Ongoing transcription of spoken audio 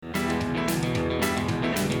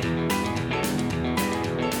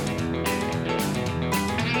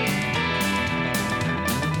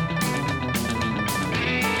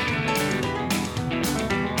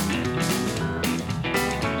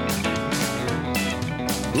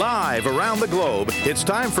Live around the globe, it's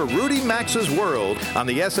time for Rudy Maxa's World on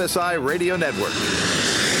the SSI Radio Network.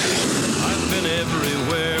 I've been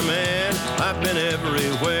everywhere, man. I've been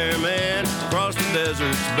everywhere, man. Across the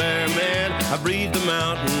deserts bare, man. I breathed the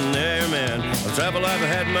mountain air, man. Of travel I've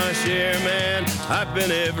had my share, man. I've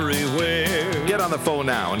been everywhere. Get on the phone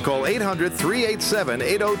now and call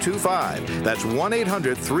 800-387-8025. That's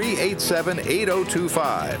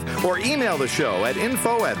 1-800-387-8025. Or email the show at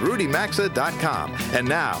info@rudymaxa.com. And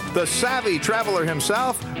now, the savvy traveler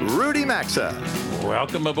himself, Rudy Maxa.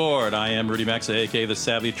 Welcome aboard. I am Rudy Maxa, a.k.a. the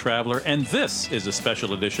Savvy Traveler, and this is a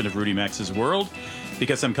special edition of Rudy Maxa's World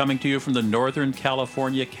because I'm coming to you from the Northern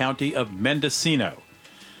California county of Mendocino.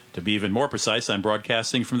 To be even more precise, I'm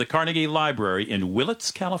broadcasting from the Carnegie Library in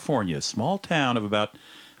Willits, California, a small town of about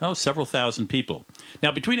several thousand people.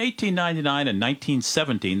 Now, between 1899 and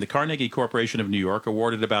 1917, the Carnegie Corporation of New York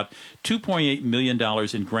awarded about $2.8 million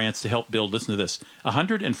in grants to help build, listen to this,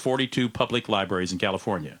 142 public libraries in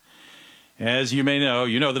California. As you may know,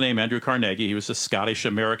 you know the name Andrew Carnegie. He was a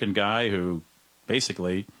Scottish-American guy who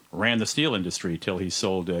basically ran the steel industry till he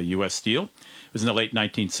sold U.S. Steel. It was in the late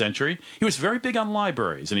 19th century. He was very big on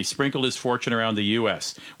libraries, and he sprinkled his fortune around the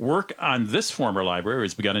U.S. Work on this former library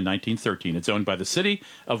was begun in 1913. It's owned by the city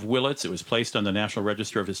of Willits. It was placed on the National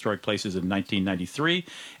Register of Historic Places in 1993,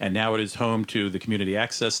 and now it is home to the community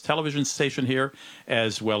access television station here,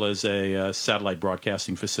 as well as a satellite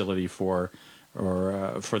broadcasting facility for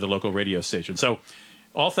the local radio station. So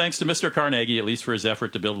all thanks to Mr. Carnegie, at least for his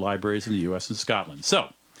effort to build libraries in the U.S. and Scotland. So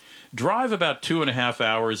drive about 2.5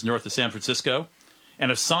 hours north of San Francisco, and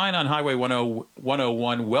a sign on Highway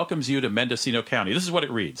 101 welcomes you to Mendocino County. This is what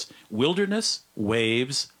it reads: Wilderness,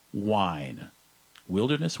 Waves, Wine.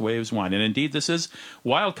 Wilderness, Waves, Wine. And indeed, this is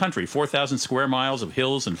wild country, 4,000 square miles of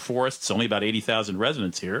hills and forests, only about 80,000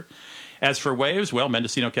 residents here. As for waves, well,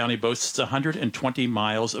 Mendocino County boasts 120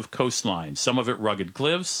 miles of coastline, some of it rugged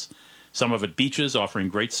cliffs, some of it beaches offering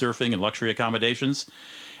great surfing and luxury accommodations.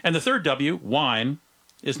 And the third W, wine,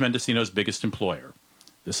 is Mendocino's biggest employer.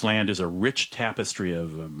 This land is a rich tapestry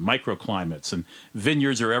of microclimates, and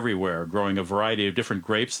vineyards are everywhere, growing a variety of different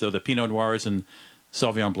grapes, though the Pinot Noirs and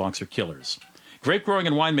Sauvignon Blancs are killers. Grape growing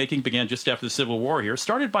and winemaking began just after the Civil War here,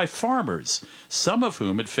 started by farmers, some of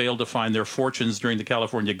whom had failed to find their fortunes during the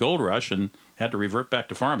California gold rush and had to revert back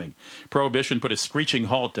to farming. Prohibition put a screeching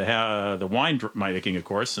halt to the wine making, of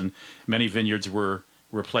course, and many vineyards were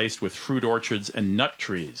replaced with fruit orchards and nut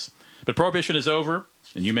trees. But Prohibition is over,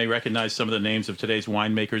 and you may recognize some of the names of today's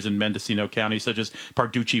winemakers in Mendocino County, such as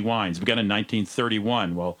Parducci Wines, begun in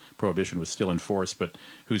 1931, while Prohibition was still in force, but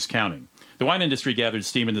who's counting? The wine industry gathered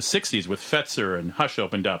steam in the 60s with Fetzer, and Hush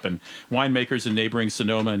opened up, and winemakers in neighboring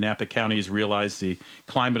Sonoma and Napa counties realized the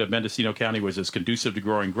climate of Mendocino County was as conducive to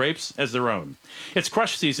growing grapes as their own. It's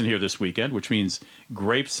crush season here this weekend, which means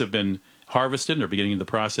grapes have been harvested and are beginning the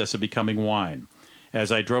process of becoming wine.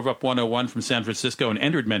 As I drove up 101 from San Francisco and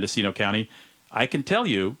entered Mendocino County, I can tell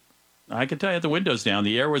you the windows down,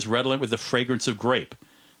 the air was redolent with the fragrance of grape.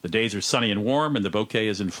 The days are sunny and warm, and the bouquet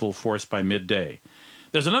is in full force by midday.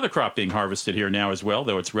 There's another crop being harvested here now as well,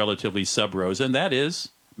 though it's relatively sub-rosa, and that is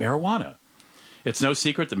marijuana. It's no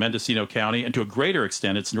secret that Mendocino County, and to a greater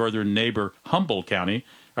extent its northern neighbor Humboldt County,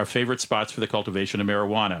 are favorite spots for the cultivation of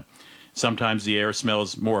marijuana. Sometimes the air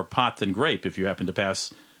smells more pot than grape if you happen to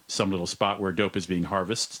pass some little spot where dope is being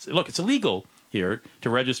harvested. Look, it's illegal here to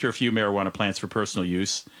register a few marijuana plants for personal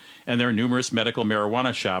use, and there are numerous medical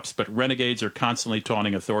marijuana shops, but renegades are constantly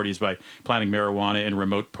taunting authorities by planting marijuana in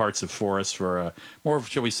remote parts of forests for more,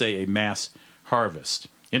 shall we say, a mass harvest.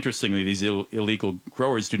 Interestingly, these illegal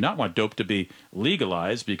growers do not want dope to be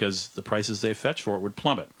legalized because the prices they fetch for it would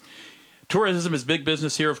plummet. Tourism is big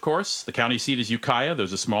business here, of course. The county seat is Ukiah.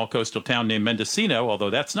 There's a small coastal town named Mendocino, although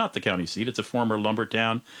that's not the county seat. It's a former lumber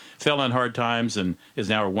town, fell on hard times, and is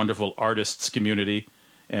now a wonderful artists' community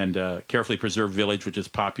and carefully preserved village, which is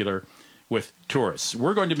popular with tourists.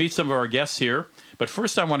 We're going to meet some of our guests here, but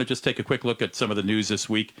first I want to just take a quick look at some of the news this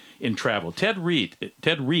week in travel. Ted Reed,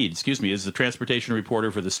 is the transportation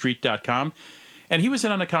reporter for TheStreet.com, and he was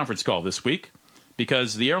in on a conference call this week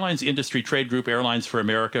because the airlines industry trade group Airlines for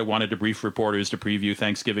America wanted to brief reporters to preview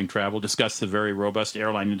Thanksgiving travel, discuss the very robust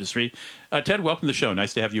airline industry. Ted, welcome to the show.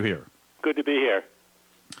 Nice to have you here. Good to be here.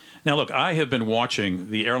 Now, look, I have been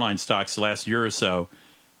watching the airline stocks the last year or so,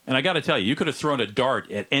 and I got to tell you, you could have thrown a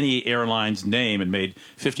dart at any airline's name and made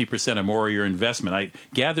 50% or more of your investment. I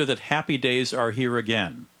gather that happy days are here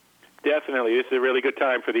again. Definitely. This is a really good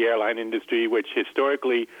time for the airline industry, which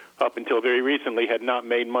historically, up until very recently, had not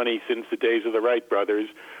made money since the days of the Wright brothers.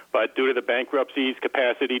 But due to the bankruptcies,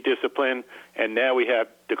 capacity, discipline, and now we have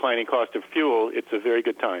declining cost of fuel, it's a very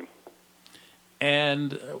good time.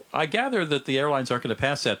 And I gather that the airlines aren't going to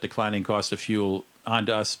pass that declining cost of fuel on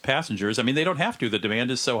to us passengers. I mean, they don't have to. The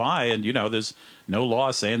demand is so high, and, there's no law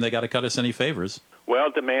saying they got to cut us any favors. Well,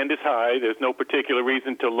 demand is high. There's no particular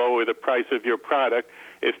reason to lower the price of your product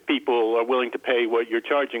if people are willing to pay what you're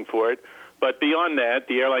charging for it. But beyond that,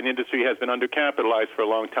 the airline industry has been undercapitalized for a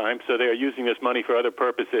long time, so they are using this money for other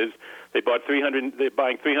purposes. They're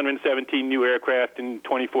buying 317 new aircraft in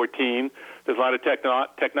 2014. There's a lot of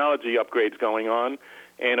technology upgrades going on.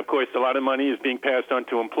 And, of course, a lot of money is being passed on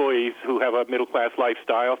to employees who have a middle-class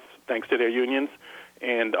lifestyle, thanks to their unions.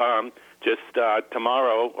 And just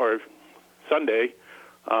tomorrow or Sunday,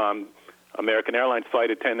 American Airlines flight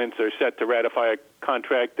attendants are set to ratify a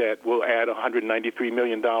contract that will add $193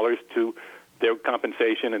 million to their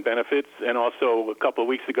compensation and benefits. And also, a couple of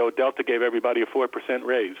weeks ago, Delta gave everybody a 4%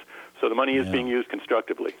 raise. So the money is being used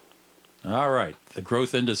constructively. All right. The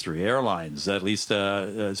growth industry, airlines, at least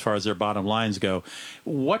as far as their bottom lines go.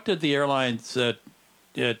 What did the airlines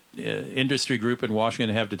industry group in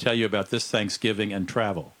Washington have to tell you about this Thanksgiving and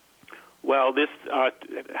travel? Well, this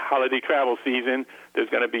holiday travel season, there's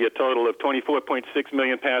going to be a total of 24.6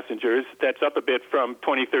 million passengers. That's up a bit from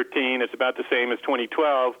 2013. It's about the same as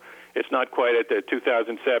 2012. It's not quite at the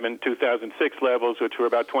 2007, 2006 levels, which were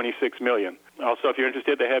about 26 million. Also, if you're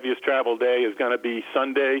interested, the heaviest travel day is going to be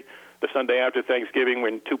Sunday, the Sunday after Thanksgiving,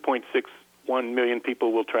 when 2.61 million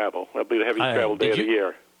people will travel. That'll be the heaviest travel day of the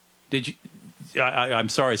year. Did you? I'm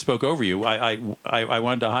sorry I spoke over you. I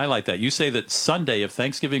wanted to highlight that. You say that Sunday of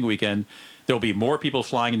Thanksgiving weekend, there'll be more people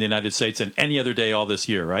flying in the United States than any other day all this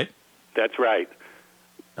year, right? That's right.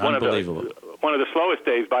 Unbelievable. One of the slowest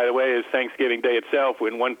days, by the way, is Thanksgiving Day itself,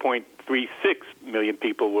 when 1.36 million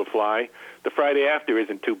people will fly. The Friday after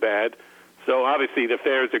isn't too bad. So obviously the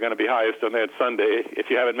fares are going to be highest on that Sunday.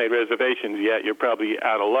 If you haven't made reservations yet, you're probably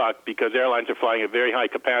out of luck, because airlines are flying at very high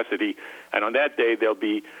capacity, and on that day there'll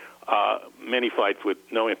be many flights with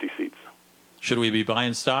no empty seats. Should we be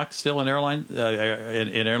buying stock still in airline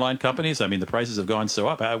companies? I mean, the prices have gone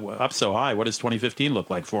up so high. What does 2015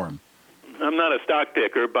 look like for them? I'm not a stock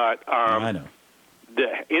picker, but I know. The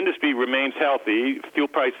industry remains healthy. Fuel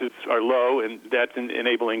prices are low, and that's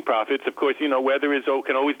enabling profits. Of course, weather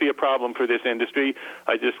can always be a problem for this industry.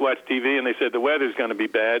 I just watched TV, and they said the weather's going to be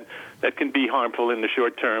bad. That can be harmful in the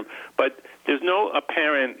short term. But there's no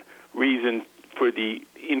apparent reason for the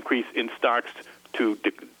increase in stocks to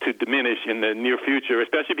diminish in the near future,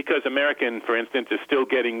 especially because American, for instance, is still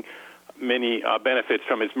getting many benefits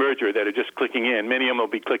from its merger that are just clicking in. Many of them will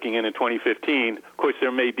be clicking in 2015. Of course,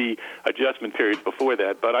 there may be adjustment periods before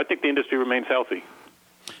that, but I think the industry remains healthy.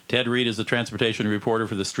 Ted Reed is the transportation reporter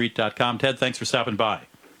for TheStreet.com. Ted, thanks for stopping by.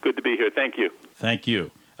 Good to be here. Thank you. Thank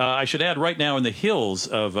you. I should add, right now in the hills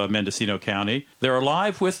of Mendocino County, they're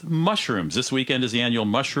alive with mushrooms. This weekend is the annual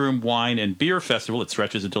Mushroom, Wine, and Beer Festival. It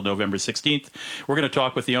stretches until November 16th. We're going to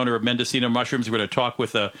talk with the owner of Mendocino Mushrooms. We're going to talk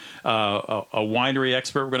with a winery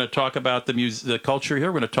expert. We're going to talk about the culture here.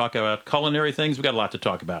 We're going to talk about culinary things. We've got a lot to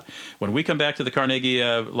talk about. When we come back to the Carnegie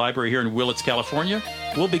Library here in Willits, California,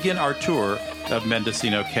 we'll begin our tour of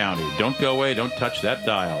Mendocino County. Don't go away. Don't touch that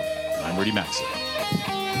dial. I'm Rudy Maxa.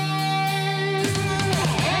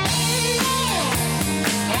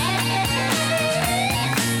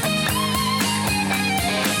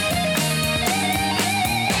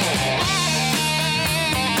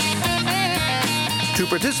 To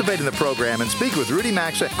participate in the program and speak with Rudy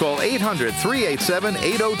Maxa, call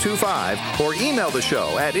 800-387-8025 or email the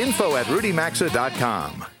show at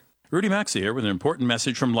info@rudymaxa.com. Rudy Maxa here with an important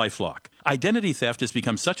message from LifeLock. Identity theft has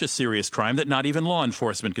become such a serious crime that not even law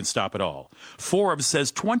enforcement can stop it all. Forbes says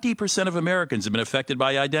 20% of Americans have been affected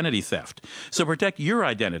by identity theft. So protect your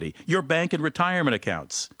identity, your bank and retirement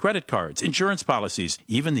accounts, credit cards, insurance policies,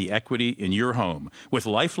 even the equity in your home with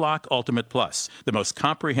LifeLock Ultimate Plus, the most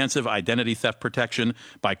comprehensive identity theft protection,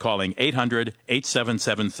 by calling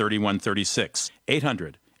 800-877-3136.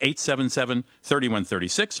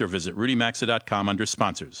 800-877-3136 or visit rudymaxa.com under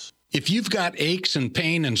sponsors. If you've got aches and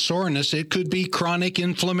pain and soreness, it could be chronic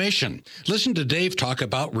inflammation. Listen to Dave talk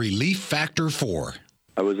about Relief Factor 4.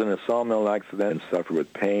 I was in a sawmill accident and suffered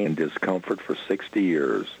with pain and discomfort for 60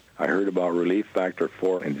 years. I heard about Relief Factor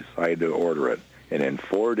 4 and decided to order it. And in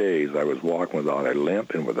 4 days, I was walking without a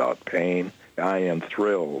limp and without pain. I am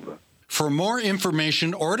thrilled. For more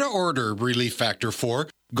information or to order Relief Factor 4,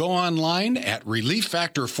 go online at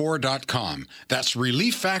ReliefFactor4.com. That's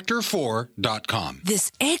ReliefFactor4.com.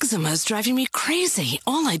 This eczema is driving me crazy.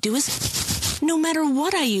 All I do is... No matter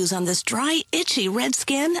what I use on this dry, itchy, red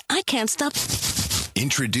skin, I can't stop...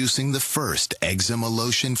 Introducing the first eczema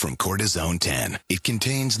lotion from Cortisone 10. It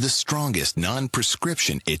contains the strongest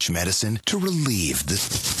non-prescription itch medicine to relieve the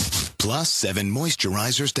plus 7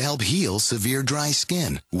 moisturizers to help heal severe dry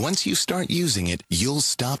skin. Once you start using it, you'll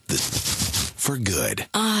stop the for good.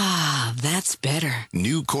 Ah, that's better.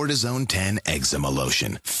 New Cortisone 10 Eczema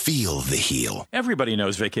Lotion. Feel the heal. Everybody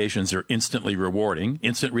knows vacations are instantly rewarding.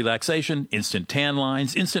 Instant relaxation, instant tan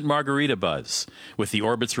lines, instant margarita buzz. With the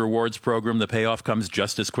Orbitz Rewards program, the payoff comes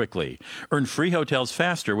just as quickly. Earn free hotels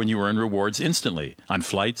faster when you earn rewards instantly on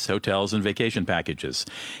flights, hotels, and vacation packages.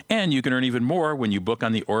 And you can earn even more when you book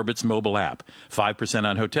on the Orbitz mobile app. 5%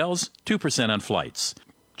 on hotels, 2% on flights.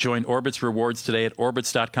 Join Orbitz Rewards today at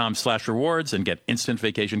Orbitz.com/rewards and get instant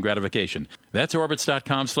vacation gratification. That's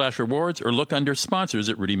Orbitz.com/rewards or look under sponsors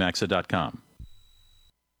at RudyMaxa.com.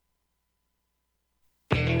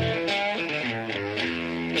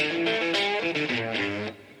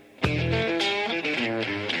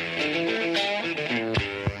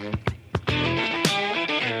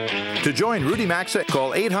 To join Rudy Maxa,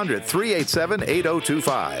 call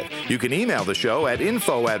 800-387-8025. You can email the show at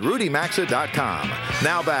info@rudymaxa.com.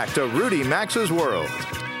 Now back to Rudy Maxa's World.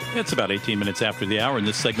 It's about 18 minutes after the hour, and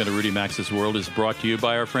this segment of Rudy Maxa's World is brought to you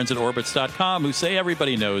by our friends at Orbitz.com, who say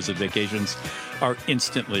everybody knows that vacations are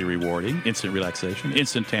instantly rewarding. Instant relaxation,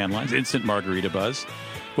 instant tan lines, instant margarita buzz.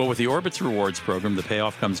 Well, with the Orbitz Rewards program, the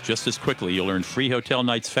payoff comes just as quickly. You'll earn free hotel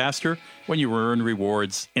nights faster when you earn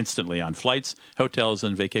rewards instantly on flights, hotels,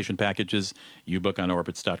 and vacation packages you book on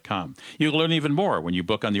Orbitz.com. You'll learn even more when you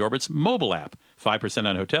book on the Orbitz mobile app. 5%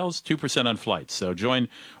 on hotels, 2% on flights. So join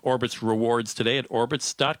Orbitz Rewards today at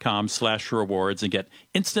Orbitz.com/rewards and get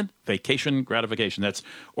instant vacation gratification. That's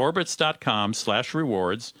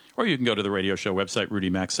Orbitz.com/rewards. Or you can go to the radio show website, Rudy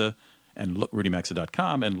Maxa, and look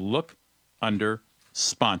RudyMaxa.com and look under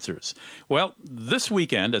sponsors. Well, this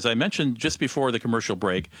weekend, as I mentioned just before the commercial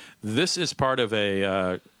break, this is part of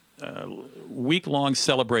a week-long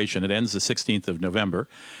celebration. It ends the 16th of November,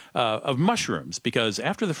 of mushrooms, because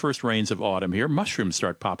after the first rains of autumn here, mushrooms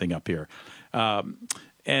start popping up here.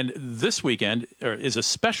 And this weekend is a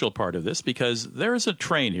special part of this because there is a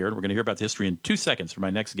train here, and we're going to hear about the history in 2 seconds from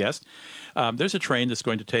my next guest. There's a train that's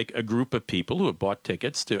going to take a group of people who have bought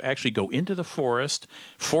tickets to actually go into the forest,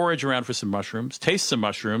 forage around for some mushrooms, taste some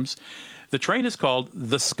mushrooms. The train is called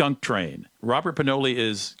the Skunk Train. Robert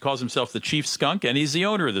Pinoli calls himself the Chief Skunk, and he's the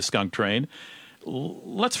owner of the Skunk Train.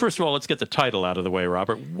 Let's get the title out of the way,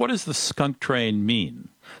 Robert. What does the Skunk Train mean?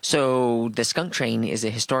 So the Skunk Train is a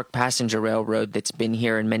historic passenger railroad that's been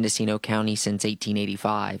here in Mendocino County since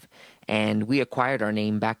 1885, and we acquired our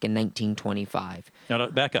name back in 1925. Now,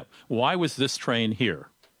 back up. Why was this train here?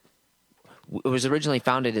 It was originally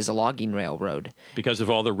founded as a logging railroad. Because of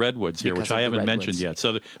all the redwoods here, which I haven't mentioned yet.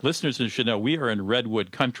 So the listeners should know we are in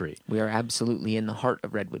redwood country. We are absolutely in the heart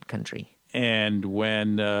of redwood country. And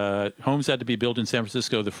when homes had to be built in San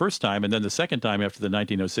Francisco the first time, and then the second time after the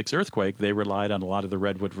 1906 earthquake, they relied on a lot of the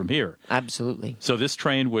redwood from here. Absolutely. So this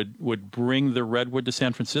train would bring the redwood to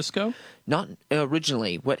San Francisco? Not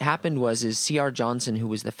originally. What happened was C.R. Johnson, who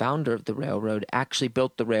was the founder of the railroad, actually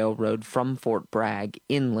built the railroad from Fort Bragg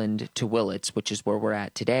inland to Willits, which is where we're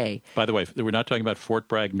at today. By the way, we're not talking about Fort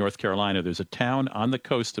Bragg, North Carolina. There's a town on the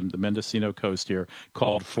coast of the Mendocino coast here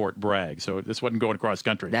called Fort Bragg. So this wasn't going across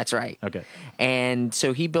country. That's right. Okay. And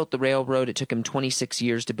so he built the railroad. It took him 26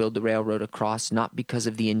 years to build the railroad across, not because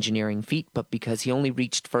of the engineering feat, but because he only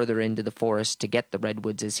reached further into the forest to get the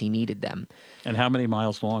redwoods as he needed them. And how many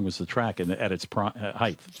miles long was the track at its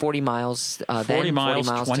height? 40 miles. 40 miles,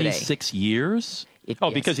 26 today. Years? Yes.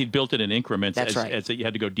 Because he'd built it in increments. That's right. As you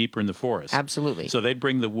had to go deeper in the forest. Absolutely. So they'd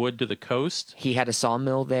bring the wood to the coast? He had a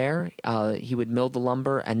sawmill there. He would mill the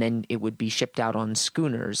lumber, and then it would be shipped out on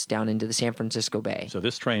schooners down into the San Francisco Bay. So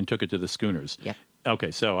this train took it to the schooners. Yep.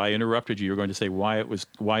 Okay, so I interrupted you. You were going to say why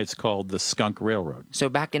it's called the Skunk Railroad. So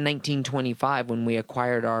back in 1925, when we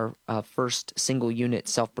acquired our first single-unit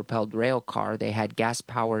self-propelled rail car, they had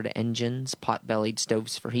gas-powered engines, pot-bellied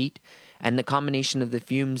stoves for heat, and the combination of the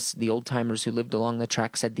fumes, the old-timers who lived along the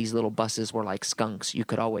track said these little buses were like skunks. You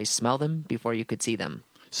could always smell them before you could see them.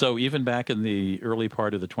 So even back in the early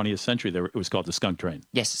part of the 20th century, it was called the Skunk Train?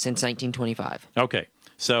 Yes, since 1925. Okay.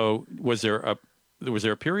 So was there a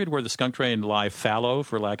period where the Skunk Train lie fallow,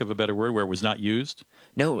 for lack of a better word, where it was not used?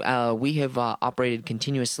 No, we have operated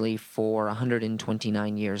continuously for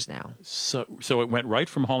 129 years now. So it went right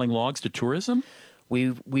from hauling logs to tourism?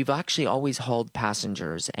 We've actually always hauled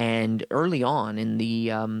passengers, and early on in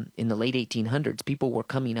the late 1800s, people were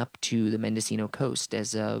coming up to the Mendocino coast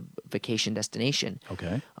as a vacation destination.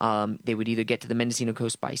 Okay. They would either get to the Mendocino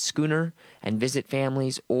coast by schooner and visit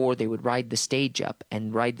families, or they would ride the stage up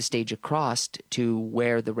and ride the stage across to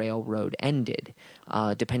where the railroad ended,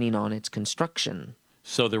 depending on its construction.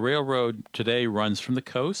 So the railroad today runs from the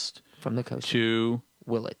coast? From the coast. To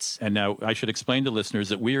Willits. And now I should explain to listeners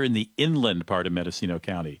that we are in the inland part of Mendocino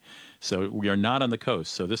County. So we are not on the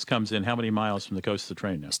coast. So this comes in how many miles from the coast of the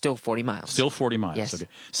train now? Still 40 miles. Still 40 miles. Yes. Okay.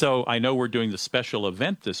 So I know we're doing the special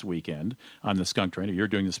event this weekend on the skunk train, or you're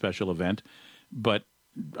doing the special event. But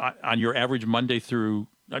on your average Monday through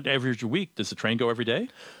average week, does the train go every day?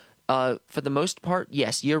 For the most part,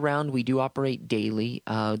 yes. Year-round, we do operate daily.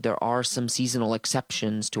 There are some seasonal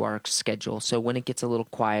exceptions to our schedule. So when it gets a little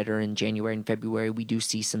quieter in January and February, we do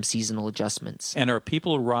see some seasonal adjustments. And are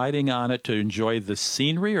people riding on it to enjoy the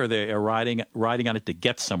scenery, or are they riding on it to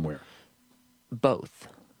get somewhere? Both.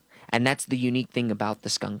 And that's the unique thing about the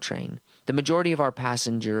skunk train. The majority of our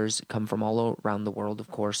passengers come from all around the world, of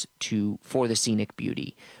course, for the scenic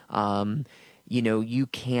beauty. You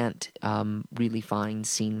can't really find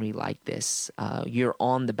scenery like this. You're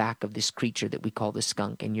on the back of this creature that we call the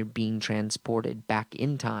skunk, and you're being transported back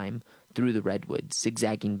in time through the redwoods,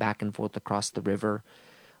 zigzagging back and forth across the river.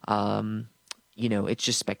 It's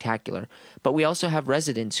just spectacular. But we also have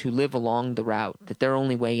residents who live along the route that their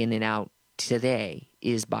only way in and out today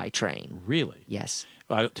is by train. Really? Yes.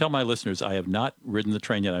 I tell my listeners I have not ridden the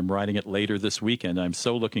train yet. I'm riding it later this weekend. I'm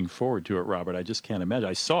so looking forward to it, Robert. I just can't imagine.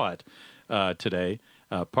 I saw it today,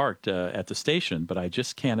 parked at the station, but I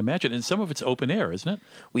just can't imagine. And some of it's open air, isn't it?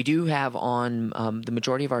 We do have on the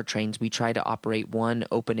majority of our trains, we try to operate one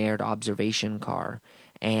open-aired observation car,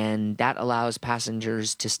 and that allows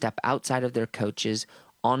passengers to step outside of their coaches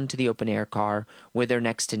onto the open-air car where they're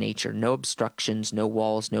next to nature. No obstructions, no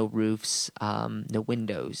walls, no roofs, no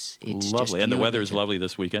windows. It's lovely. Just and the weather is lovely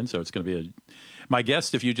this weekend, so it's going to be My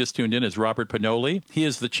guest, if you just tuned in, is Robert Pinoli. He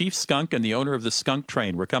is the chief skunk and the owner of the Skunk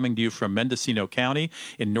Train. We're coming to you from Mendocino County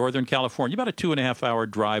in Northern California, about a 2.5-hour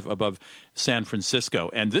drive above San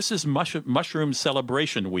Francisco. And this is Mushroom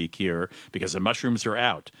Celebration Week here because the mushrooms are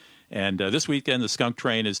out. And this weekend, the Skunk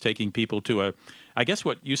Train is taking people to I guess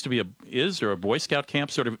what used to be a Boy Scout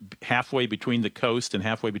camp, sort of halfway between the coast and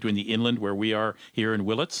halfway between the inland where we are here in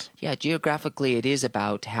Willits? Yeah, geographically it is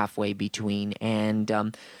about halfway between. And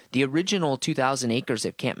the original 2,000 acres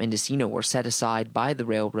at Camp Mendocino were set aside by the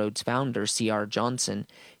railroad's founder, C.R. Johnson.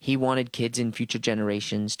 He wanted kids in future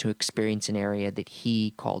generations to experience an area that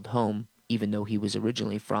he called home, even though he was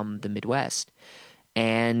originally from the Midwest.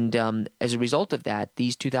 And as a result of that,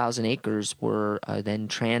 these 2,000 acres were then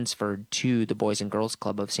transferred to the Boys and Girls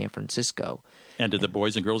Club of San Francisco. And did the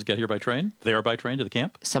boys and girls get here by train? They are by train to the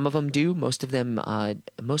camp? Some of them do. Most of them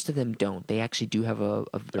don't. They actually do have a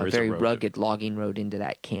very rugged logging road into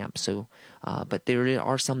that camp. So, but there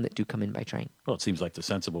are some that do come in by train. Well, it seems like the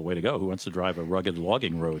sensible way to go. Who wants to drive a rugged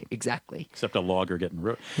logging road? Exactly. Except a logger getting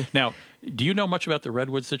road. Now, do you know much about the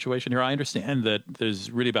redwood situation here? I understand that there's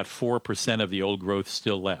really about 4% of the old growth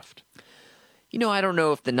still left. I don't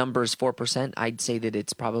know if the number is 4%. I'd say that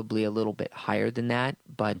it's probably a little bit higher than that,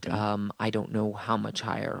 but okay. I don't know how much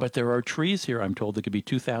higher. But there are trees here, I'm told, that could be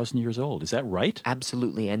 2,000 years old. Is that right?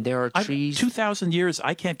 Absolutely, and there are trees... 2,000 years,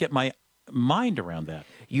 I can't get my mind around that.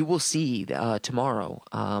 You will see tomorrow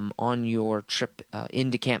on your trip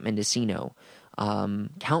into Camp Mendocino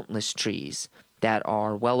countless trees that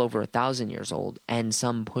are well over 1,000 years old, and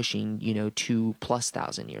some pushing,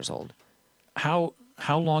 2,000+ years old.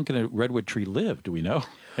 How long can a redwood tree live? Do we know?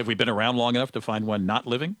 Have we been around long enough to find one not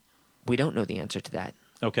living? We don't know the answer to that.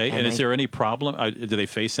 Okay, and is there any problem? Do they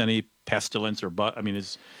face any pestilence or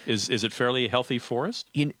is it fairly healthy forest?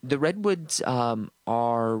 The redwoods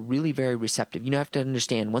are really very receptive. You have to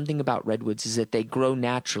understand, one thing about redwoods is that they grow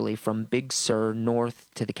naturally from Big Sur north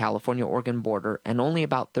to the California-Oregon border and only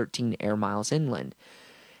about 13 air miles inland.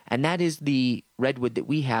 And that is the redwood that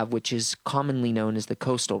we have, which is commonly known as the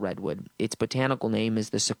coastal redwood. Its botanical name is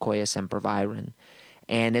the Sequoia sempervirens.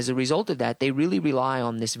 And as a result of that, they really rely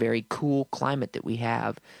on this very cool climate that we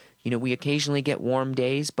have. We occasionally get warm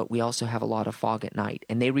days, but we also have a lot of fog at night.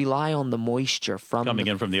 And they rely on the moisture coming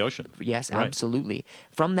in from the ocean. Yes, right. Absolutely.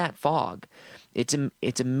 From that fog.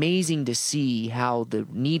 It's amazing to see how the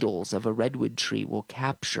needles of a redwood tree will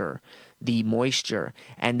capture the moisture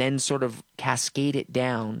and then sort of cascade it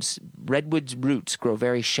down. Redwood's roots grow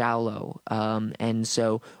very shallow, and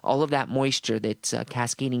so all of that moisture that's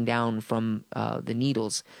cascading down from the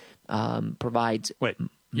needles provides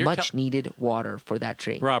much-needed water for that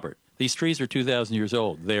tree. Robert, these trees are 2,000 years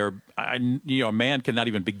old. A man cannot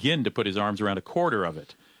even begin to put his arms around a quarter of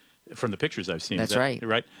it from the pictures I've seen. That's right.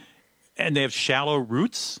 Right? And they have shallow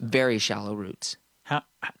roots? Very shallow roots.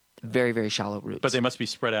 Very, very shallow roots. But they must be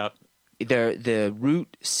spread out. The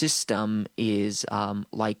root system is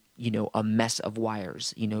like, a mess of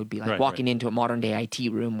wires. It'd be like walking into a modern day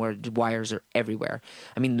IT room where the wires are everywhere.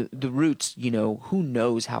 I mean, the roots, who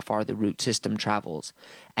knows how far the root system travels.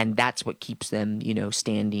 And that's what keeps them,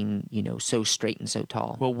 standing, so straight and so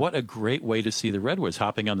tall. Well, what a great way to see the redwoods,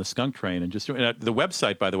 hopping on the skunk train and just doing the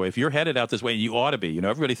website, by the way, if you're headed out this way, you ought to be.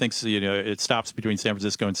 Everybody thinks, it stops between San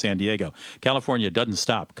Francisco and San Diego. California doesn't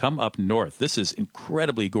stop. Come up north. This is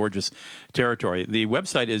incredibly gorgeous territory. The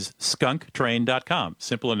website is skunktrain.com.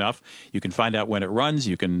 Simple enough. You can find out when it runs.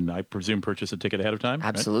 You can, I presume, purchase a ticket ahead of time.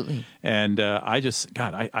 Absolutely. Right? And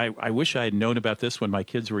I wish I had known about this when my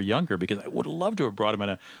kids were younger, because I would have loved to have brought them on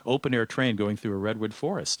an open-air train going through a redwood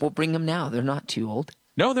forest. We'll bring them now. They're not too old.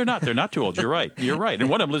 No, they're not. They're not too old. You're right. You're right.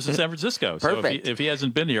 And one of them lives in San Francisco. Perfect. So if he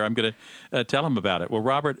hasn't been here, I'm going to tell him about it. Well,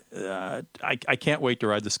 Robert, I can't wait to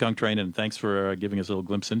ride the skunk train, and thanks for giving us a little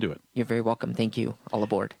glimpse into it. You're very welcome. Thank you. All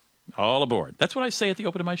aboard. All aboard. That's what I say at the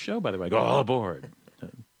open of my show, by the way. I go, all aboard.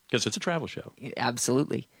 Because it's a travel show.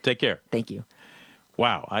 Absolutely. Take care. Thank you.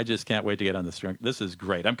 Wow, I just can't wait to get on this. This is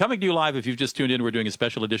great. I'm coming to you live. If you've just tuned in, we're doing a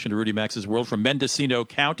special edition of Rudy Max's World from Mendocino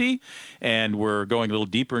County, and we're going a little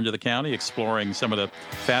deeper into the county, exploring some of the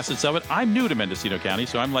facets of it. I'm new to Mendocino County,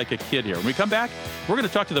 so I'm like a kid here. When we come back, we're going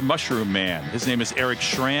to talk to the mushroom man. His name is Eric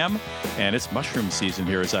Schramm, and it's mushroom season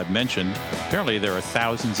here, as I've mentioned. Apparently, there are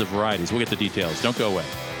thousands of varieties. We'll get the details. Don't go away.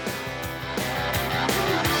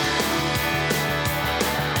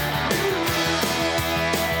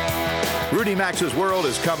 Rudy Max's World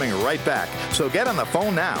is coming right back, so get on the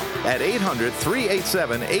phone now at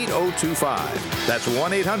 800-387-8025. That's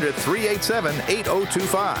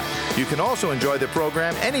 1-800-387-8025. You can also enjoy the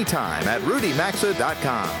program anytime at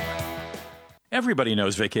rudymaxa.com. Everybody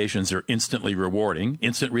knows vacations are instantly rewarding.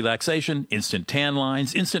 Instant relaxation, instant tan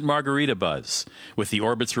lines, instant margarita buzz. With the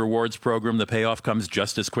Orbitz Rewards program, the payoff comes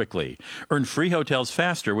just as quickly. Earn free hotels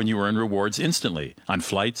faster when you earn rewards instantly on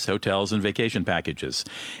flights, hotels, and vacation packages.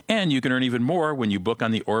 And you can earn even more when you book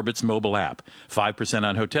on the Orbitz mobile app. 5%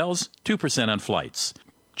 on hotels, 2% on flights.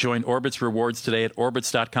 Join Orbitz Rewards today at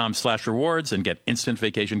Orbitz.com/rewards and get instant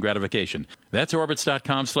vacation gratification. That's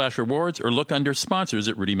Orbitz.com/rewards, or look under sponsors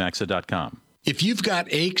at RudyMaxa.com. If you've got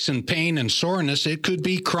aches and pain and soreness, it could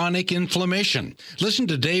be chronic inflammation. Listen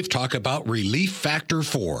to Dave talk about Relief Factor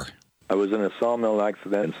 4. I was in a sawmill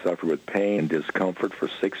accident and suffered with pain and discomfort for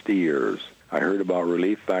 60 years. I heard about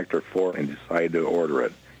Relief Factor 4 and decided to order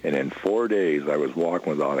it. And in 4 days, I was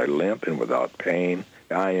walking without a limp and without pain.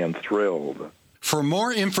 I am thrilled. For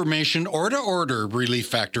more information or to order Relief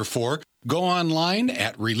Factor 4, go online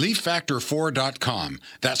at ReliefFactor4.com.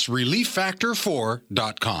 That's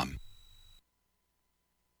ReliefFactor4.com.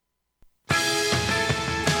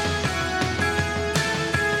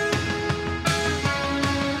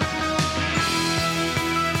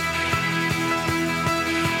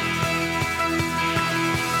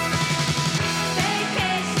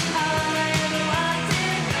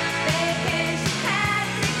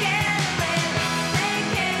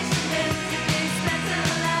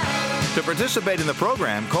 To participate in the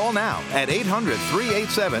program, call now at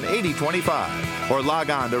 800-387-8025 or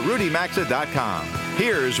log on to rudymaxa.com.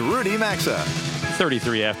 Here's Rudy Maxa.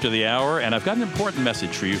 33 after the hour, and I've got an important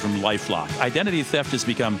message for you from LifeLock. Identity theft has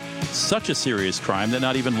become such a serious crime that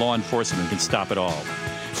not even law enforcement can stop it all.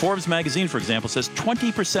 Forbes magazine, for example, says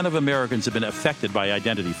 20% of Americans have been affected by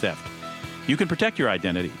identity theft. You can protect your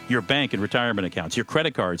identity, your bank and retirement accounts, your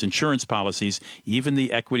credit cards, insurance policies, even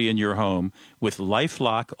the equity in your home with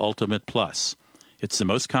LifeLock Ultimate Plus. It's the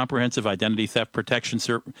most comprehensive identity theft protection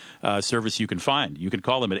service you can find. You can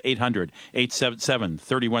call them at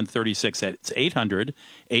 800-877-3136. That's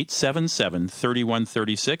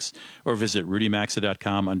 800-877-3136, or visit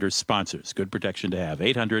rudymaxa.com under sponsors. Good protection to have.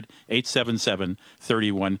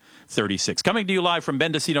 800-877-3136. Coming to you live from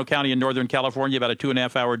Mendocino County in Northern California, about a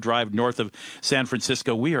 2.5-hour drive north of San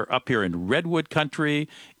Francisco. We are up here in Redwood Country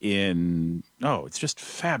it's just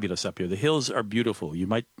fabulous up here. The hills are beautiful. You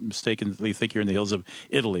might mistakenly think you're in the hills of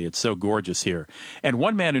Italy. It's so gorgeous here. And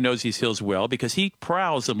one man who knows these hills well, because he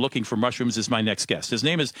prowls them looking for mushrooms, is my next guest. His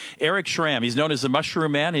name is Eric Schramm. He's known as the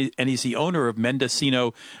Mushroom Man, and he's the owner of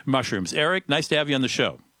Mendocino Mushrooms. Eric, nice to have you on the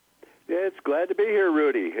show. Yeah, it's glad to be here,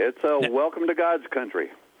 Rudy. It's welcome to God's country.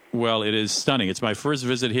 Well, it is stunning. It's my first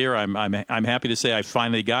visit here. I'm happy to say I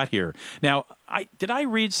finally got here. Now, did I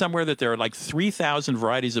read somewhere that there are like 3,000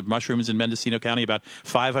 varieties of mushrooms in Mendocino County, about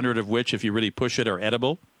 500 of which, if you really push it, are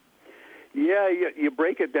edible? Yeah, you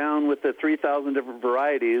break it down with the 3,000 different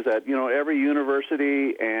varieties at every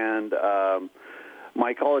university and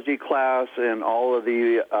mycology class and all of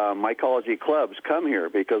the mycology clubs come here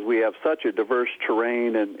because we have such a diverse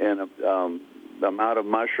terrain and amount of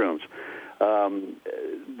mushrooms.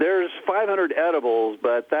 There's 500 edibles,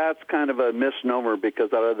 but that's kind of a misnomer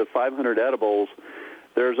because out of the 500 edibles,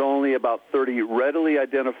 there's only about 30 readily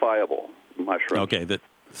identifiable mushrooms. Okay, the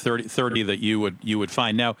 30 that you would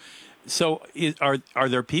find. Now, so are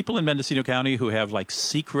there people in Mendocino County who have like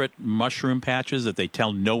secret mushroom patches that they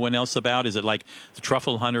tell no one else about? Is it like the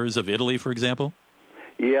truffle hunters of Italy, for example?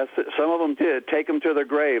 Yes, some of them did take them to their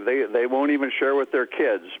grave. They won't even share with their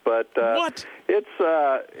kids. But what?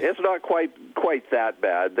 It's not quite that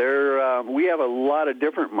bad. We have a lot of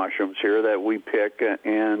different mushrooms here that we pick,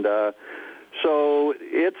 and so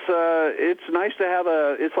it's nice to have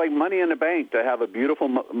it's like money in the bank to have a beautiful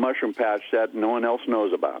mushroom patch that no one else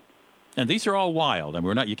knows about. And these are all wild. I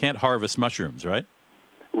mean, you can't harvest mushrooms, right?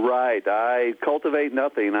 Right. I cultivate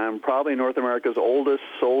nothing. I'm probably North America's oldest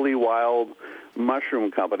solely wild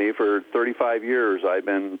mushroom company. For 35 years, I've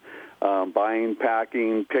been buying,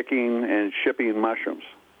 packing, picking, and shipping mushrooms.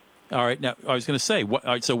 All right. Now, I was going to say,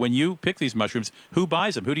 so when you pick these mushrooms, who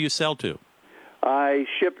buys them? Who do you sell to? I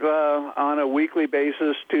ship on a weekly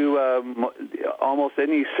basis to almost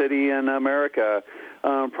any city in America.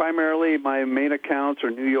 Primarily, my main accounts are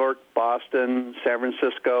New York, Boston, San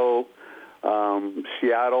Francisco,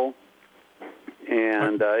 Seattle,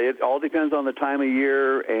 and it all depends on the time of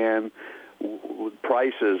year and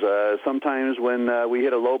prices. Sometimes when we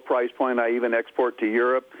hit a low price point, I even export to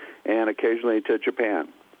Europe and occasionally to Japan.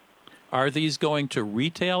 Are these going to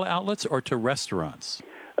retail outlets or to restaurants?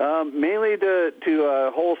 Mainly to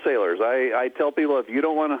wholesalers. I tell people, if you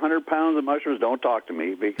don't want 100 pounds of mushrooms, don't talk to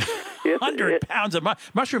me. 100 pounds of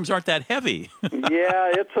mushrooms aren't that heavy.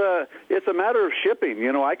 Yeah, it's a matter of shipping.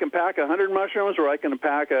 You know, I can pack 100 mushrooms, or I can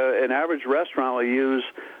pack an average restaurant will use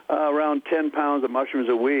around 10 pounds of mushrooms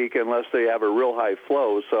a week, unless they have a real high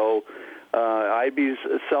flow. So I'd be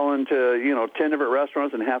selling to 10 different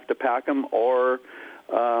restaurants and have to pack them, or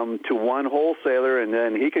to one wholesaler, and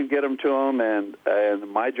then he can get them to them, and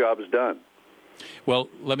my job is done. Well,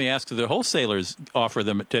 let me ask, do the wholesalers offer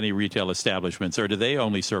them to any retail establishments, or do they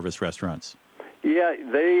only service restaurants? Yeah,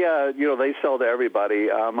 they sell to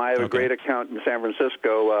everybody. I have a great account in San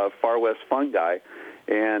Francisco, Far West Fungi,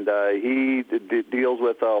 and he deals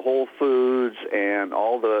with Whole Foods and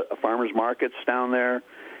all the farmers markets down there.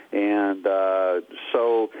 And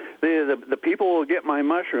so the people will get my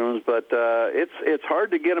mushrooms, but it's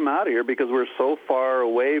hard to get them out of here because we're so far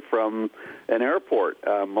away from an airport.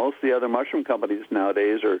 Most of the other mushroom companies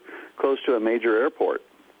nowadays are close to a major airport.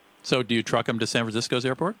 So do you truck them to San Francisco's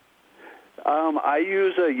airport? I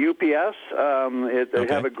use a UPS. They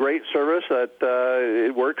have a great service that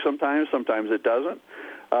it works sometimes it doesn't.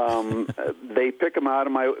 They pick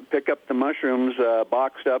up the mushrooms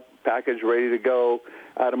boxed up, packaged, ready to go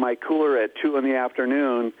out of my cooler at 2 in the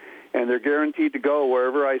afternoon, and they're guaranteed to go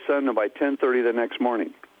wherever I send them by 10:30 the next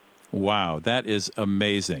morning. Wow, that is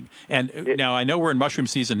amazing. And now I know we're in mushroom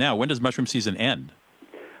season now. When does mushroom season end?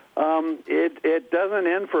 It doesn't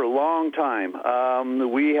end for a long time.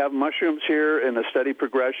 We have mushrooms here in a steady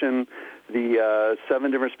progression. The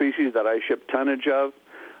 7 different species that I ship tonnage of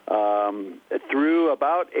through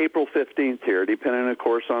about April 15th here, depending, of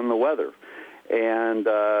course, on the weather. And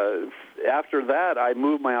after that, I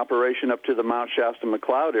moved my operation up to the Mount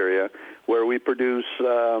Shasta-McCloud area, where we produce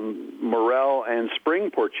morel and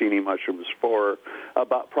spring porcini mushrooms for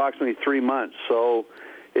about approximately 3 months. So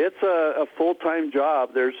it's a full-time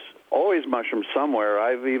job. There's always mushrooms somewhere.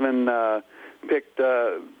 I've even picked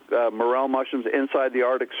morel mushrooms inside the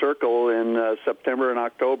Arctic Circle in September and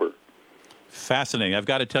October. Fascinating. I've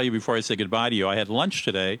got to tell you before I say goodbye to you, I had lunch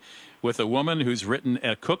today with a woman who's written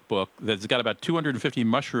a cookbook that's got about 250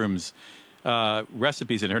 mushrooms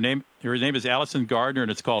recipes in it. Her name is Allison Gardner,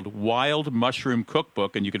 and it's called Wild Mushroom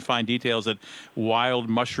Cookbook, and you can find details at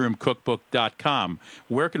wildmushroomcookbook.com.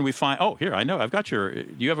 Where can we find... Oh, here, I know. I've got do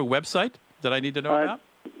you have a website that I need to know about?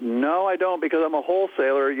 No, I don't, because I'm a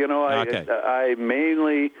wholesaler. I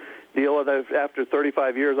mainly deal with it. After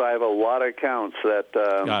 35 years, I have a lot of accounts that...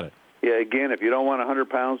 Got it. Yeah, again, if you don't want 100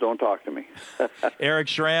 pounds, don't talk to me. Eric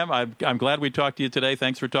Schramm, I'm glad we talked to you today.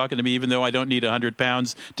 Thanks for talking to me, even though I don't need 100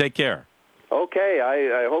 pounds. Take care. Okay,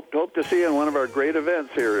 I hope to see you in one of our great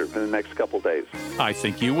events here in the next couple days. I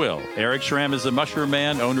think you will. Eric Schramm is the mushroom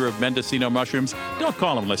man, owner of Mendocino Mushrooms. Don't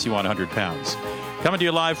call him unless you want 100 pounds. Coming to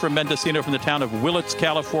you live from Mendocino, from the town of Willits,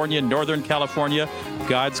 California, Northern California.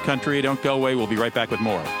 God's country. Don't go away. We'll be right back with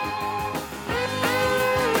more.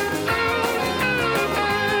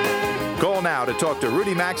 Call now to talk to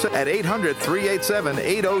Rudy Maxa at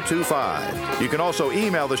 800-387-8025. You can also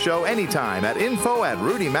email the show anytime at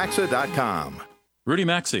info@rudymaxa.com. Rudy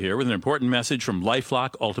Maxa here with an important message from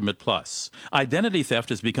LifeLock Ultimate Plus. Identity theft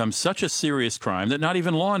has become such a serious crime that not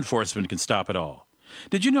even law enforcement can stop it all.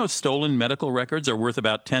 Did you know stolen medical records are worth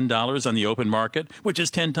about $10 on the open market, which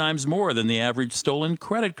is 10 times more than the average stolen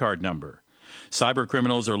credit card number? Cyber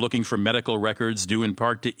criminals are looking for medical records due in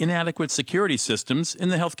part to inadequate security systems in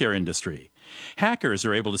the healthcare industry. Hackers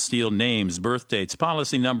are able to steal names, birth dates,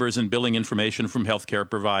 policy numbers, and billing information from healthcare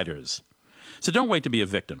providers. So don't wait to be a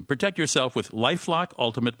victim. Protect yourself with LifeLock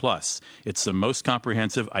Ultimate Plus. It's the most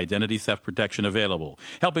comprehensive identity theft protection available,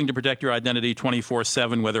 helping to protect your identity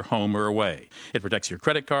 24/7, whether home or away. It protects your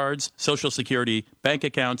credit cards, Social Security, bank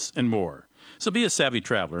accounts, and more. So be a savvy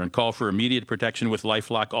traveler and call for immediate protection with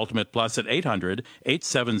LifeLock Ultimate Plus at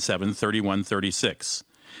 800-877-3136.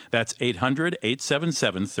 That's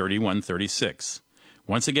 800-877-3136.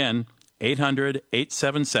 Once again,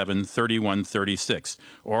 800-877-3136.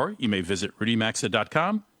 Or you may visit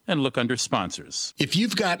rudymaxa.com and look under sponsors. If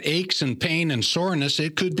you've got aches and pain and soreness,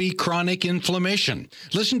 it could be chronic inflammation.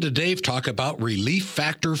 Listen to Dave talk about Relief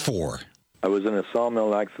Factor 4. I was in a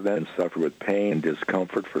sawmill accident and suffered with pain and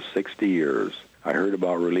discomfort for 60 years. I heard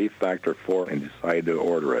about Relief Factor 4 and decided to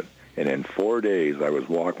order it. And in 4 days, I was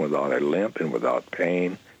walking without a limp and without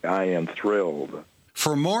pain. I am thrilled.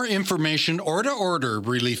 For more information or to order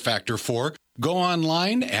Relief Factor 4, go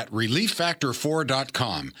online at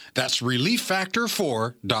relieffactor4.com. That's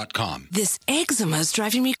relieffactor4.com. This eczema is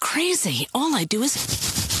driving me crazy. All I do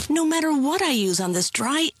is... No matter what I use on this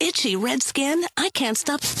dry, itchy red skin, I can't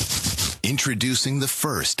stop... Introducing the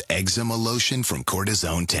first eczema lotion from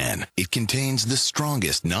Cortisone 10. It contains the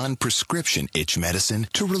strongest non-prescription itch medicine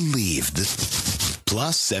to relieve the...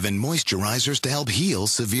 Plus 7 moisturizers to help heal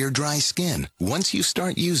severe dry skin. Once you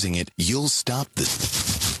start using it, you'll stop the...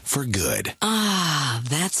 for good. Ah,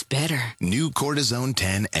 that's better. New Cortisone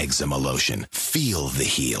 10 eczema lotion. Feel the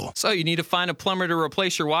heal. So you need to find a plumber to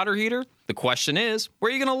replace your water heater? The question is,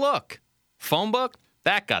 where are you going to look? Phone book?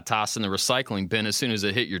 That got tossed in the recycling bin as soon as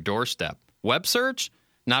it hit your doorstep. Web search?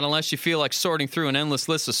 Not unless you feel like sorting through an endless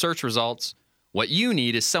list of search results. What you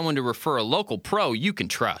need is someone to refer a local pro you can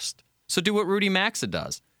trust. So do what Rudy Maxa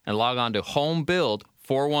does and log on to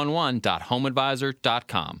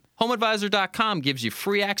homebuild411.homeadvisor.com. HomeAdvisor.com gives you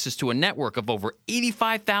free access to a network of over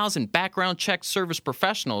 85,000 background check service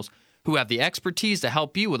professionals who have the expertise to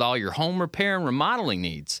help you with all your home repair and remodeling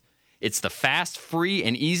needs. It's the fast, free,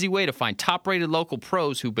 and easy way to find top-rated local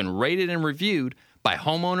pros who've been rated and reviewed by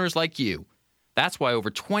homeowners like you. That's why over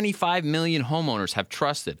 25 million homeowners have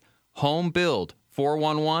trusted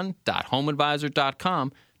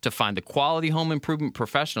homebuild411.homeadvisor.com to find the quality home improvement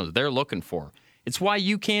professionals they're looking for. It's why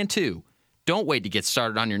you can too. Don't wait to get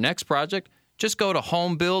started on your next project. Just go to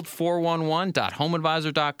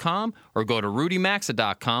homebuild411.homeadvisor.com or go to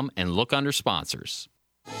rudymaxa.com and look under sponsors.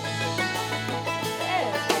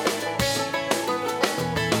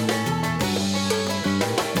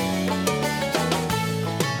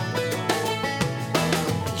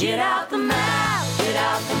 Get out the map,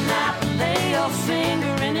 and lay your finger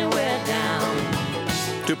anywhere down.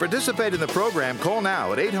 To participate in the program, call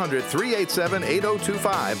now at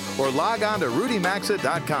 800-387-8025 or log on to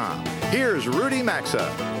rudymaxa.com. Here's Rudy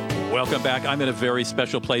Maxa. Welcome back. I'm in a very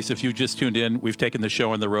special place. If you just tuned in, we've taken the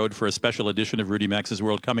show on the road for a special edition of Rudy Maxa's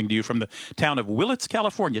World, coming to you from the town of Willits,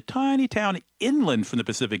 California, tiny town inland from the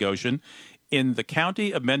Pacific Ocean in the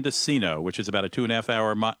county of Mendocino, which is about a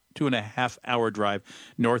 2.5 hour drive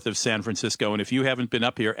north of San Francisco. And if you haven't been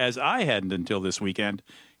up here, as I hadn't until this weekend,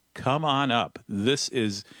 come on up. This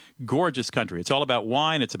is gorgeous country. It's all about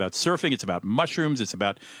wine. It's about surfing. It's about mushrooms. It's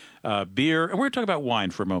about beer. And we're going to talk about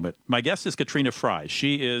wine for a moment. My guest is Katrina Fry.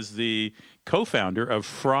 She is the co-founder of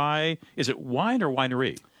Fry. Is it wine or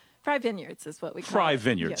winery? Fry Vineyards is what we call it. Fry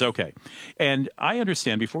Vineyards, yes. Okay. And I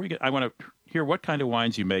understand, before we get, I want to hear what kind of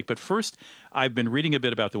wines you make. But first, I've been reading a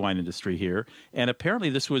bit about the wine industry here. And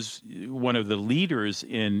apparently this was one of the leaders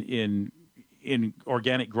in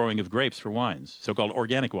organic growing of grapes for wines, so-called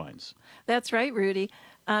organic wines. That's right, Rudy.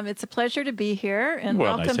 It's a pleasure to be here, and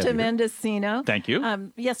welcome nice to Mendocino. Thank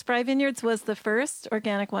you. Yes, Fry Vineyards was the first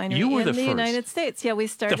organic winery in the United States. Yeah, we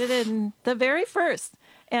started in the very first.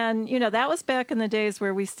 And, you know, that was back in the days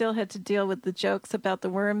where we still had to deal with the jokes about the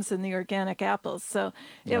worms in the organic apples. So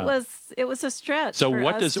it was a stretch. So for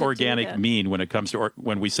what us does to organic mean when it comes to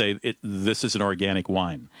when we say this is an organic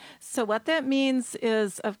wine? So what that means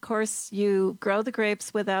is, of course, you grow the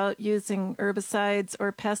grapes without using herbicides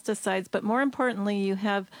or pesticides. But more importantly, you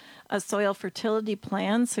have a soil fertility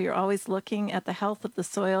plan. So you're always looking at the health of the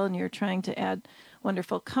soil, and you're trying to add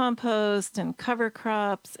wonderful compost and cover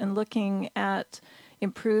crops and looking at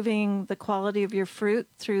improving the quality of your fruit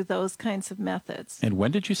through those kinds of methods. And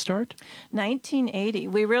when did you start? 1980.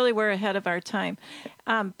 We really were ahead of our time.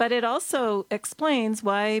 But it also explains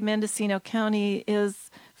why Mendocino County is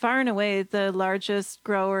far and away the largest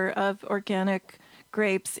grower of organic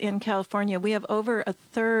grapes in California. We have over a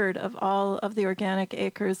third of all of the organic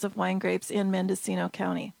acres of wine grapes in Mendocino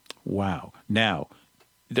County. Wow. Now,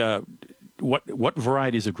 what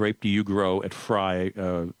varieties of grape do you grow at Fry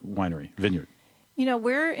Vineyard? You know,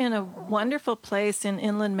 we're in a wonderful place in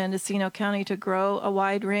inland Mendocino County to grow a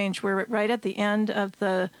wide range. We're right at the end of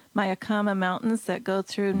the Mayacama Mountains that go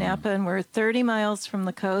through Napa, and we're 30 miles from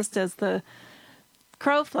the coast as the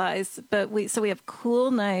crow flies. So we have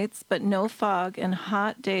cool nights, but no fog, and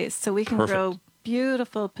hot days. So we can grow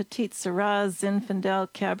beautiful Petite Syrah, Zinfandel,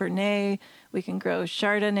 Cabernet. We can grow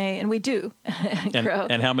Chardonnay, and we do grow.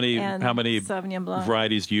 And how many Sauvignon Blanc.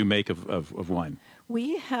 varieties do you make of wine?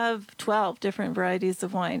 We have 12 different varieties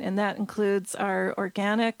of wine, and that includes our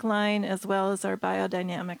organic line as well as our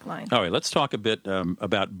biodynamic line. All right, let's talk a bit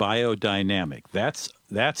about biodynamic.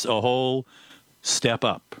 That's a whole step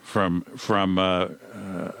up from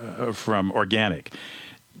organic.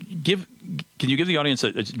 Can you give the audience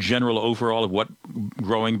a general overall of what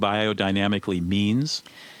growing biodynamically means?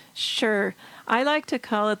 Sure. I like to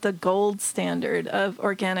call it the gold standard of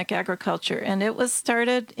organic agriculture, and it was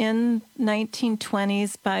started in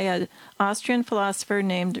 1920s by an Austrian philosopher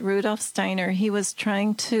named Rudolf Steiner. He was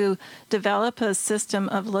trying to develop a system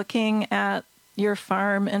of looking at your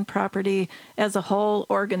farm and property as a whole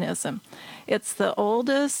organism. It's the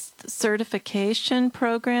oldest certification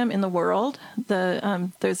program in the world.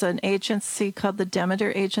 There's an agency called the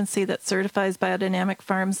Demeter Agency that certifies biodynamic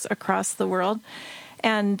farms across the world.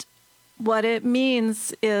 And what it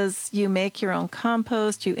means is you make your own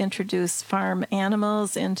compost, you introduce farm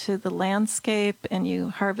animals into the landscape, and you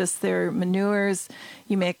harvest their manures.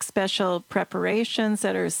 You make special preparations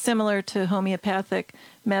that are similar to homeopathic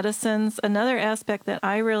medicines. Another aspect that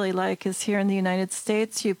I really like is here in the United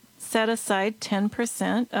States, you set aside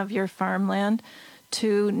 10% of your farmland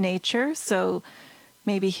to nature. So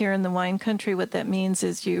maybe here in the wine country, what that means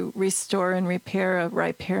is you restore and repair a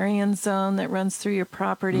riparian zone that runs through your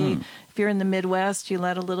property. If you're in the Midwest, you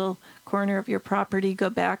let a little corner of your property go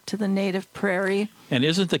back to the native prairie. And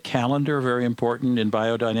isn't the calendar very important in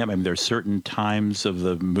biodynamic? I mean, there's certain times of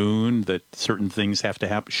the moon that certain things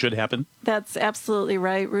should happen? That's absolutely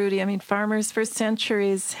right, Rudy. I mean, farmers for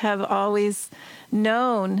centuries have always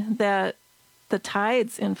known that the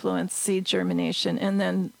tides influence seed germination, and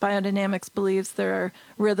then biodynamics believes there are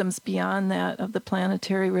rhythms beyond that of the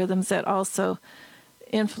planetary rhythms that also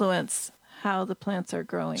influence how the plants are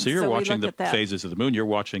growing. So you're watching the phases of the moon. You're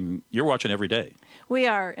watching every day. We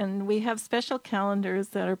are, and we have special calendars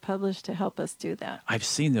that are published to help us do that. I've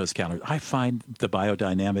seen those calendars. I find the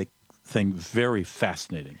biodynamic thing very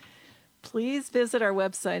fascinating. Please visit our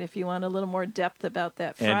website if you want a little more depth about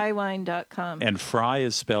that, frywine.com. And Fry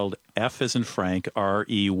is spelled F as in Frank,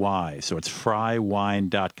 R-E-Y. So it's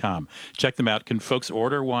frywine.com. Check them out. Can folks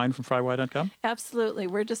order wine from frywine.com? Absolutely.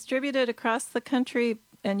 We're distributed across the country,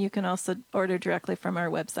 and you can also order directly from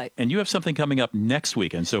our website. And you have something coming up next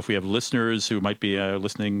weekend. So if we have listeners who might be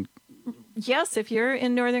listening... Yes, if you're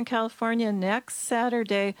in Northern California, next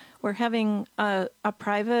Saturday, we're having a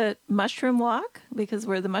private mushroom walk because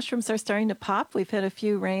the mushrooms are starting to pop. We've had a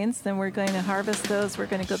few rains, then we're going to harvest those. We're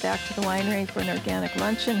going to go back to the winery for an organic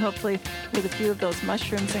luncheon, hopefully with a few of those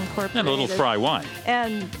mushrooms incorporated. And a little Fry wine.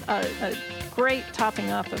 And a great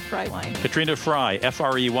topping off of Fry wine. Katrina Fry,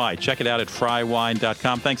 F-R-E-Y. Check it out at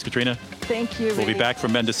frywine.com. Thanks, Katrina. Thank you, We'll be back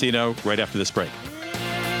from Mendocino right after this break.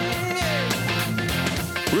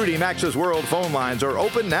 Rudy Maxa's World phone lines are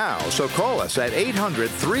open now, so call us at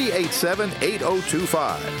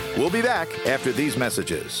 800-387-8025. We'll be back after these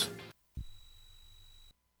messages.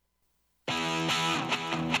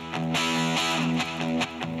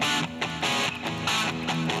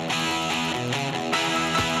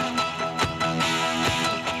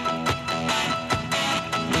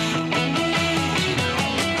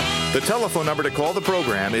 The telephone number to call the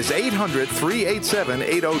program is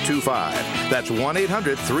 800-387-8025. That's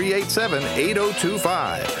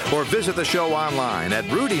 1-800-387-8025. Or visit the show online at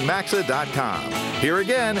rudymaxa.com. Here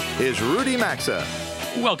again is Rudy Maxa.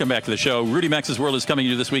 Welcome back to the show. Rudy Maxa's World is coming to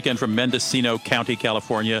you this weekend from Mendocino County,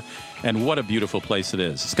 California. And what a beautiful place it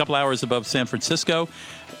is. It's a couple hours above San Francisco.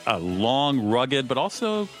 A long, rugged, but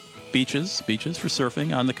also beaches for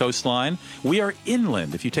surfing on the coastline. We are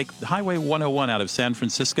inland. If you take Highway 101 out of San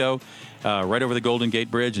Francisco, right over the Golden Gate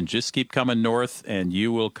Bridge, and just keep coming north, and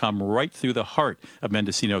you will come right through the heart of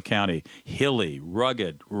Mendocino County. Hilly,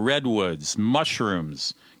 rugged, redwoods,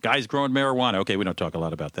 mushrooms, Guys growing marijuana. Okay, we don't talk a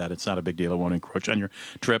lot about that. It's not a big deal. It won't encroach on your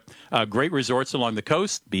trip. Great resorts along the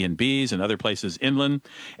coast, B&Bs and other places inland.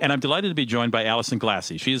 And I'm delighted to be joined by Allison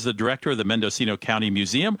Glassy. She is the director of the Mendocino County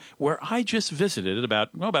Museum, where I just visited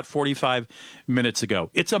about 45 minutes ago.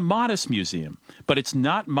 It's a modest museum, but it's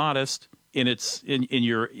not modest in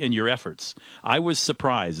your efforts. I was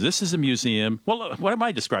surprised. This is a museum. Well, what am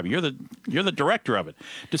I describing? You're the director of it.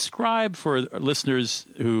 Describe for listeners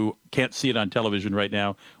who can't see it on television right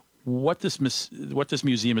now what this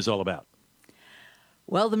museum is all about.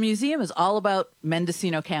 Well, the museum is all about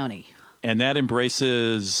Mendocino County. And that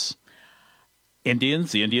embraces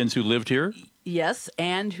Indians, the Indians who lived here? Yes,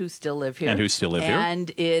 and who still live here.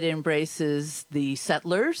 And it embraces the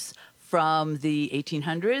settlers from the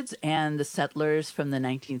 1800s and the settlers from the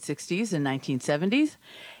 1960s and 1970s.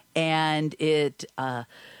 And it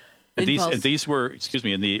these were,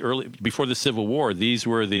 in the early, before the Civil War, these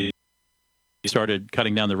were they started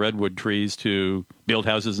cutting down the redwood trees to build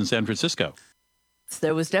houses in San Francisco.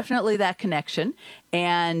 There was definitely that connection,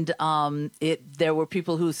 and there were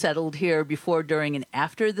people who settled here before, during, and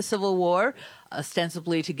after the Civil War,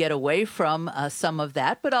 ostensibly to get away from some of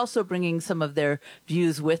that, but also bringing some of their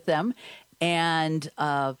views with them. And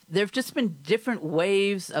there have just been different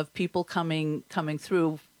waves of people coming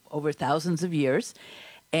through over thousands of years.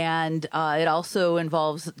 And it also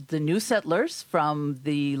involves the new settlers from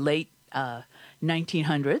the late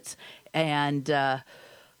 1900s, and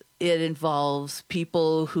it involves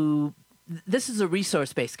people who, this is a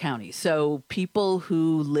resource-based county, so people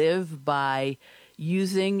who live by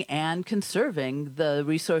using and conserving the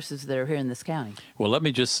resources that are here in this county. Well, let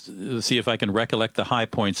me just see if I can recollect the high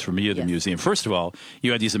points for me of the museum. First of all,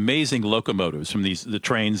 you had these amazing locomotives from the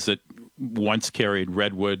trains that once carried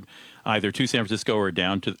redwood either to San Francisco or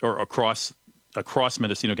down to or across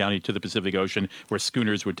Mendocino County to the Pacific Ocean, where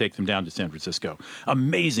schooners would take them down to San Francisco.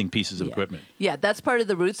 Amazing pieces of equipment. Yeah, that's part of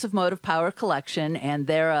the Roots of Motive Power collection, and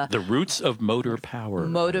they're the Roots of Motor Power.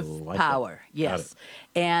 Power, yes.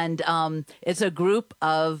 And it's a group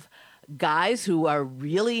of guys who are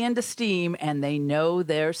really into steam, and they know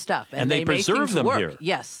their stuff. And they preserve them here.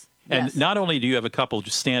 Yes. And not only do you have a couple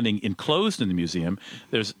just standing enclosed in the museum,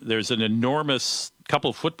 there's an enormous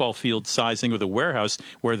couple football field sizing with a warehouse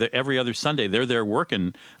where every other Sunday they're there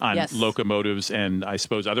working on locomotives and I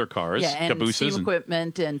suppose other cars, and cabooses. Steam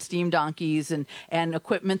equipment and steam donkeys and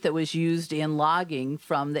equipment that was used in logging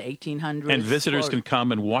from the 1800s. And visitors can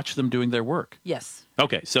come and watch them doing their work. Yes.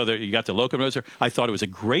 Okay, so there, you got the locomotives there. I thought it was a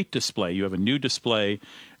great display. You have a new display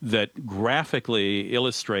that graphically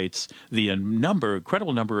illustrates the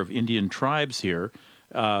incredible number of Indian tribes here,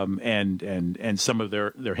 and some of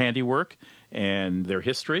their handiwork and their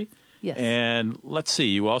history. Yes. And let's see,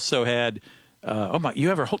 you also had you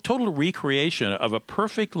have a whole total recreation of a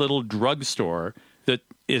perfect little drugstore that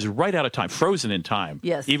is right out of time, frozen in time.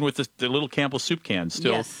 Yes. Even with the little Campbell soup can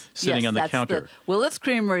still sitting on the counter. Willetts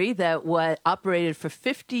Creamery that operated for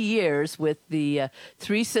 50 years with the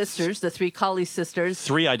three Colley sisters.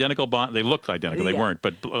 Three identical they looked identical. They weren't,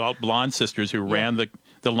 but blonde sisters who ran the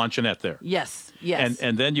luncheonette there. Yes, yes.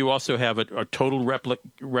 And then you also have a total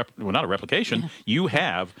not a replication. You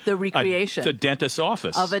have the recreation. The dentist's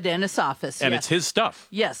office. Of a dentist's office, and it's his stuff.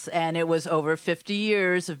 Yes, and it was over 50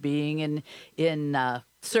 years of being in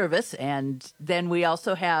service. And then we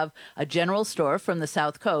also have a general store from the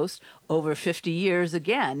South Coast, over 50 years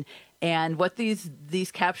again. And what these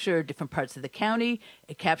capture different parts of the county,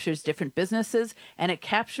 it captures different businesses, and it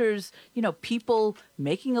captures, people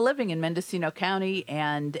making a living in Mendocino County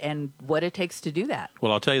and what it takes to do that.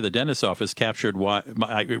 Well, I'll tell you, the dentist's office captured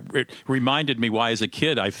it reminded me why as a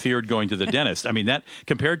kid I feared going to the dentist. I mean, that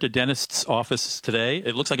compared to dentist's office today,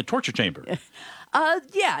 it looks like a torture chamber.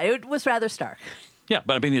 It was rather stark. Yeah,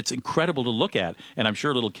 but I mean, it's incredible to look at. And I'm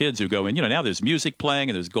sure little kids who go in, now there's music playing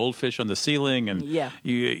and there's goldfish on the ceiling and,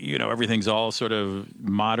 everything's all sort of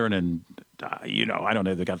modern and, I don't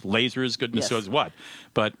know, they've got lasers, goodness knows what.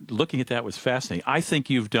 But looking at that was fascinating. I think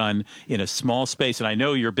you've done in a small space, and I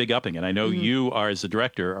know you're big upping it. I know you are, as the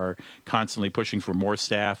director, are constantly pushing for more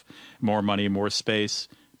staff, more money, more space.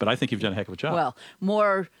 But I think you've done a heck of a job. Well,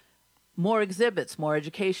 more exhibits, more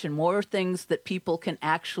education, more things that people can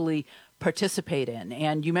actually participate in.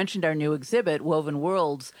 And you mentioned our new exhibit, Woven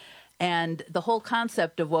Worlds, and the whole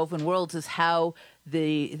concept of Woven Worlds is how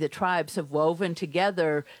the tribes have woven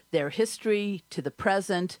together their history to the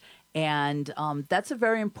present, and that's a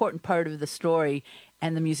very important part of the story,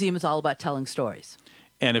 and the museum is all about telling stories.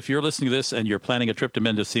 And if you're listening to this and you're planning a trip to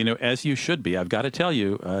Mendocino, as you should be, I've got to tell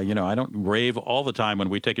you, I don't rave all the time when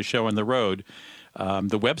we take a show on the road.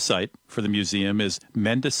 The website for the museum is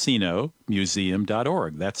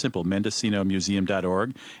MendocinoMuseum.org. That's simple,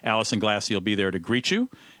 MendocinoMuseum.org. Allison Glassy will be there to greet you,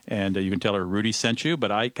 and you can tell her Rudy sent you.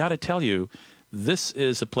 But I got to tell you, this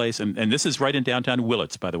is a place, and this is right in downtown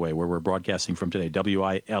Willits, by the way, where we're broadcasting from today,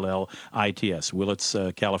 Willits, Willits,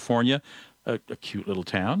 California. A cute little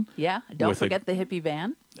town. Yeah, don't forget the hippie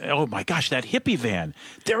van. Oh, my gosh, that hippie van.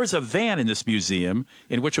 There is a van in this museum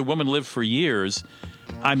in which a woman lived for years.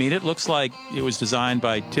 I mean, it looks like it was designed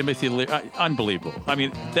by Timothy Leary. Unbelievable. I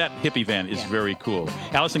mean, that hippie van is very cool.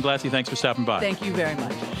 Allison Glassy, thanks for stopping by. Thank you very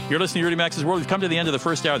much. You're listening to Rudy Max's World. We've come to the end of the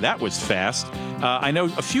first hour. That was fast. I know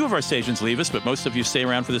a few of our stations leave us, but most of you stay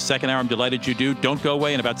around for the second hour. I'm delighted you do. Don't go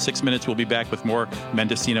away. In about 6 minutes, we'll be back with more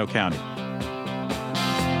Mendocino County.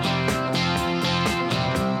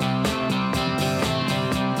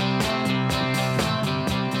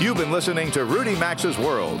 You've been listening to Rudy Max's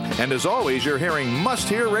World, and as always, you're hearing Must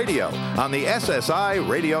Hear Radio on the SSI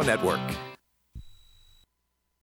Radio Network.